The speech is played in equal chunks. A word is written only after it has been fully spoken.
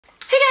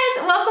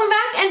welcome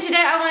back, and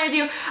today I want to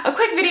do a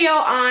quick video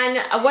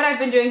on what I've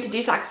been doing to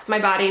detox my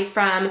body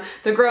from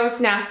the gross,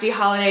 nasty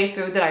holiday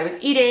food that I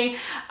was eating.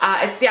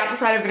 It's the apple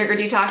cider vinegar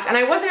detox, and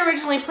I wasn't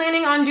originally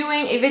planning on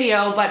doing a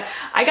video, but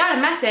I got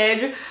a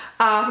message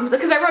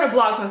because I wrote a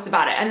blog post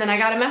about it, and then I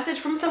got a message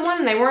from someone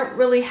and they weren't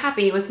really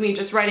happy with me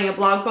just writing a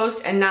blog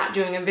post and not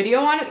doing a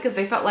video on it because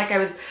they felt like I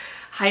was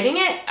hiding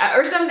it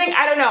or something.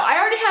 I don't know. I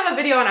already have a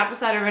video on apple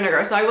cider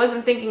vinegar, so I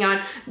wasn't thinking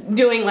on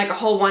doing like a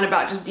whole one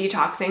about just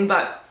detoxing,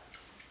 but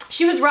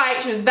she was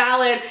right, she was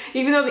valid,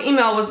 even though the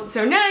email wasn't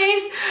so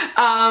nice.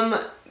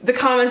 The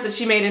comments that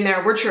she made in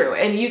there were true,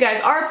 and you guys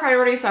are a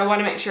priority, so I want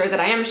to make sure that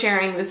I am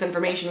sharing this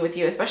information with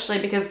you, especially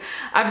because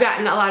I've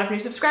gotten a lot of new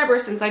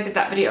subscribers since I did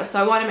that video,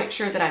 so I want to make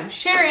sure that I'm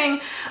sharing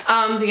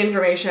the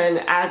information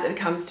as it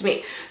comes to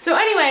me. So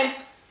anyway,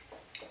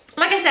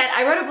 like I said,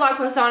 I wrote a blog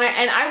post on it,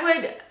 and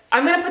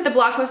I'm gonna put the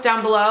blog post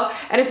down below,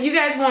 and if you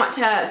guys want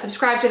to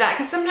subscribe to that,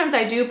 because sometimes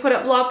I do put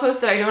up blog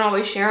posts that I don't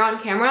always share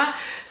on camera.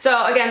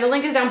 So again, the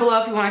link is down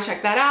below if you want to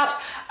check that out.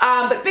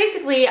 But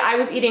basically, I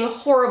was eating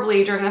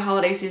horribly during the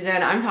holiday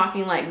season. I'm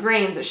talking like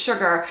grains,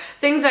 sugar,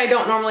 things that I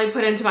don't normally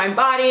put into my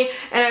body,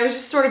 and I was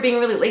just sort of being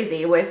really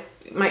lazy with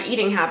my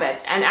eating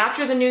habits. And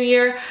after the new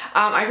year,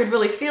 I could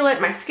really feel it.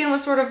 My skin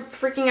was sort of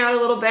freaking out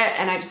a little bit,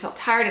 and I just felt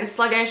tired and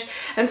sluggish.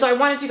 And so I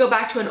wanted to go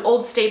back to an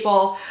old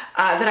staple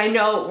that I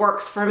know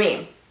works for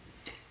me.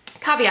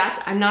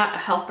 Caveat, I'm not a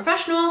health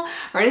professional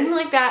or anything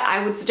like that.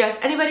 I would suggest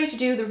anybody to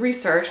do the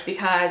research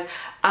because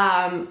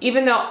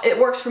even though it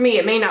works for me,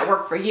 it may not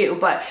work for you.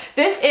 But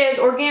this is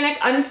organic,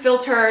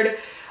 unfiltered,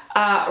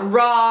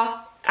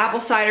 raw apple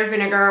cider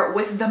vinegar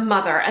with the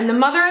mother. And the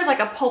mother is like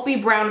a pulpy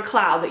brown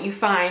cloud that you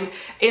find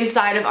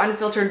inside of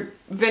unfiltered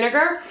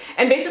vinegar.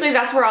 And basically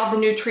that's where all the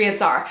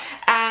nutrients are.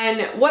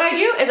 And what I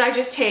do is I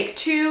just take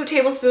 2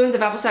 tablespoons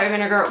of apple cider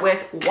vinegar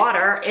with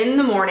water in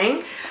the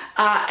morning.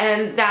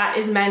 And that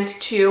is meant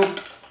to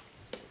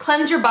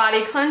cleanse your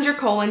body, cleanse your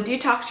colon,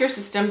 detox your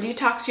system,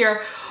 detox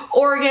your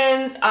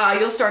organs.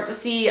 You'll start to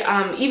see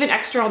even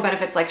external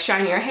benefits like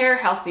shinier hair,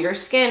 healthier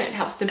skin. It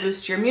helps to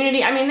boost your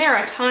immunity. I mean, there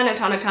are a ton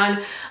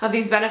of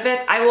these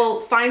benefits. I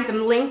will find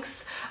some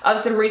links of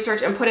some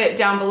research and put it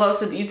down below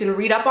so that you can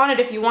read up on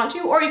it if you want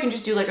to, or you can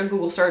just do like a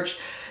Google search,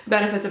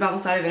 benefits of apple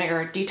cider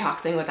vinegar,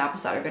 detoxing with apple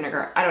cider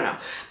vinegar. I don't know,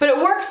 but it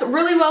works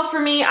really well for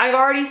me. I've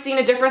already seen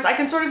a difference. I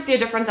can sort of see a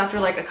difference after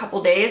like a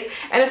couple days,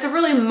 and it's a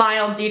really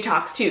mild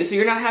detox too, so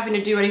you're not having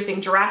to do anything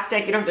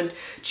drastic. You don't have to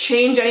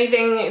change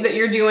anything that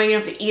you're doing. You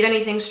don't have to eat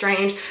anything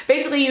strange.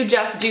 Basically, you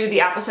just do the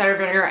apple cider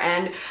vinegar,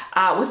 and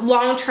with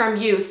long-term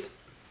use,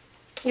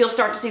 you'll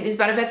start to see these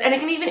benefits, and it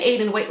can even aid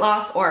in weight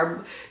loss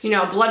or, you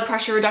know, blood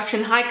pressure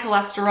reduction, high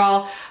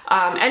cholesterol,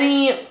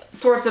 any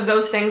sorts of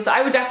those things. So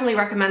I would definitely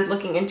recommend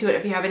looking into it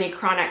if you have any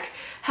chronic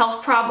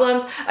health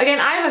problems. Again,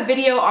 I have a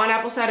video on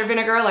apple cider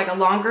vinegar, like a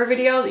longer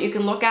video that you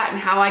can look at, and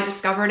how I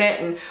discovered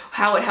it and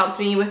how it helped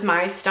me with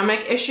my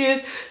stomach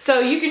issues. So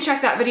you can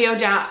check that video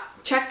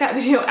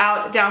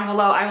out down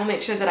below. I will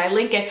make sure that I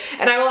link it,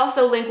 and I will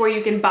also link where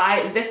you can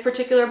buy this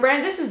particular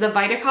brand. This is the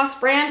Vitacost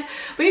brand,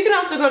 but you can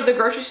also go to the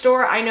grocery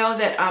store. I know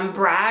that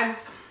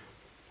Bragg's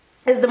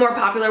is the more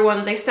popular one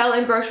that they sell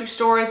in grocery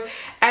stores,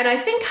 and I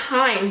think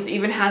Heinz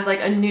even has like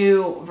a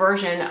new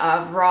version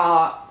of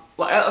raw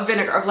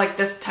vinegar, of like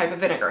this type of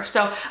vinegar.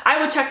 So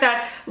I would check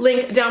that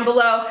link down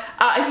below.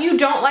 If you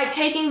don't like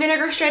taking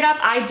vinegar straight up,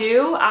 I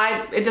do.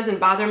 It doesn't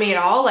bother me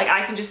at all. Like,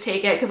 I can just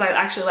take it because I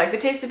actually like the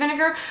taste of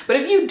vinegar. But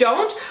if you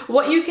don't,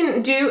 what you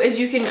can do is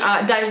you can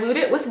dilute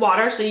it with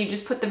water. So you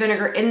just put the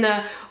vinegar in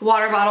the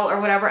water bottle or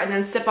whatever, and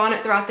then sip on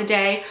it throughout the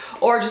day,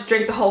 or just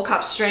drink the whole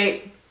cup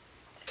straight.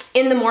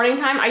 In the morning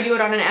time, I do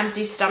it on an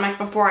empty stomach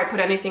before I put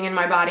anything in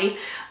my body,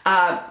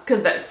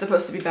 because that's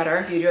supposed to be better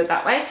if you do it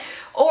that way.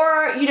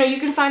 Or, you know, you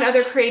can find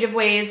other creative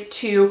ways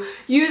to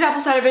use apple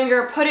cider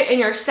vinegar, put it in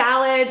your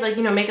salad, like,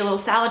 you know, make a little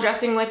salad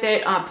dressing with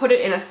it, put it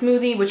in a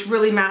smoothie, which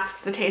really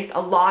masks the taste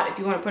a lot if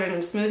you want to put it in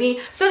a smoothie.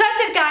 So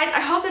that's it, guys.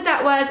 I hope that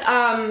that was,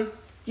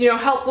 you know,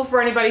 helpful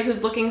for anybody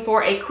who's looking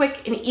for a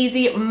quick and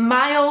easy,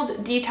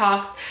 mild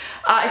detox.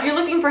 If you're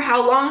looking for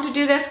how long to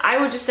do this, I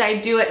would just say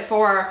do it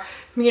for,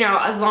 you know,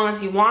 as long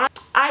as you want.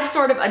 I've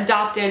sort of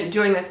adopted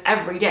doing this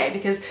every day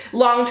because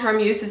long-term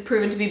use has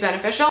proven to be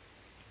beneficial.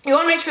 You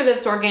want to make sure that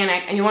it's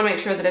organic, and you want to make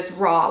sure that it's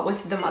raw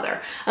with the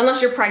mother,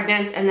 unless you're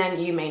pregnant, and then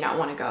you may not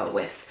want to go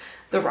with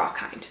the raw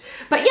kind.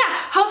 But yeah,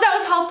 hope that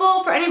was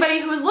helpful for anybody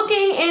who's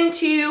looking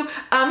into, you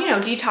know,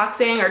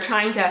 detoxing or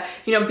trying to,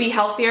 you know, be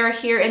healthier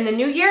here in the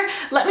new year.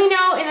 Let me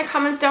know in the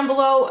comments down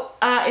below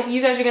if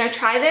you guys are gonna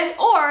try this,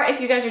 or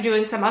if you guys are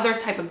doing some other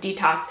type of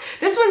detox.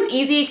 This one's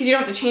easy because you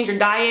don't have to change your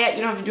diet.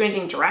 You don't have to do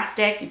anything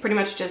drastic. You pretty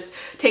much just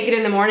take it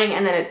in the morning,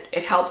 and then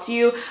it helps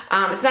you.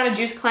 It's not a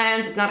juice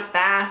cleanse. It's not a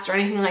fast or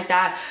anything like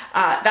that.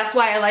 That's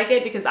why I like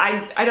it, because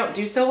I don't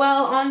do so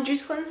well on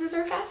juice cleanses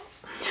or fasts.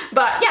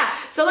 But yeah,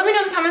 so let me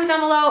know in the comments down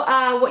below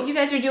what you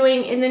guys are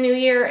doing in the new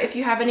year, if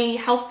you have any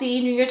healthy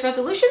New Year's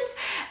resolutions,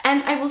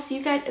 and I will see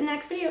you guys in the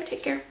next video.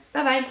 Take care.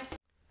 Bye-bye.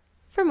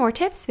 For more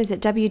tips,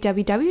 visit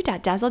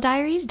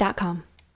www.dazzlediaries.com.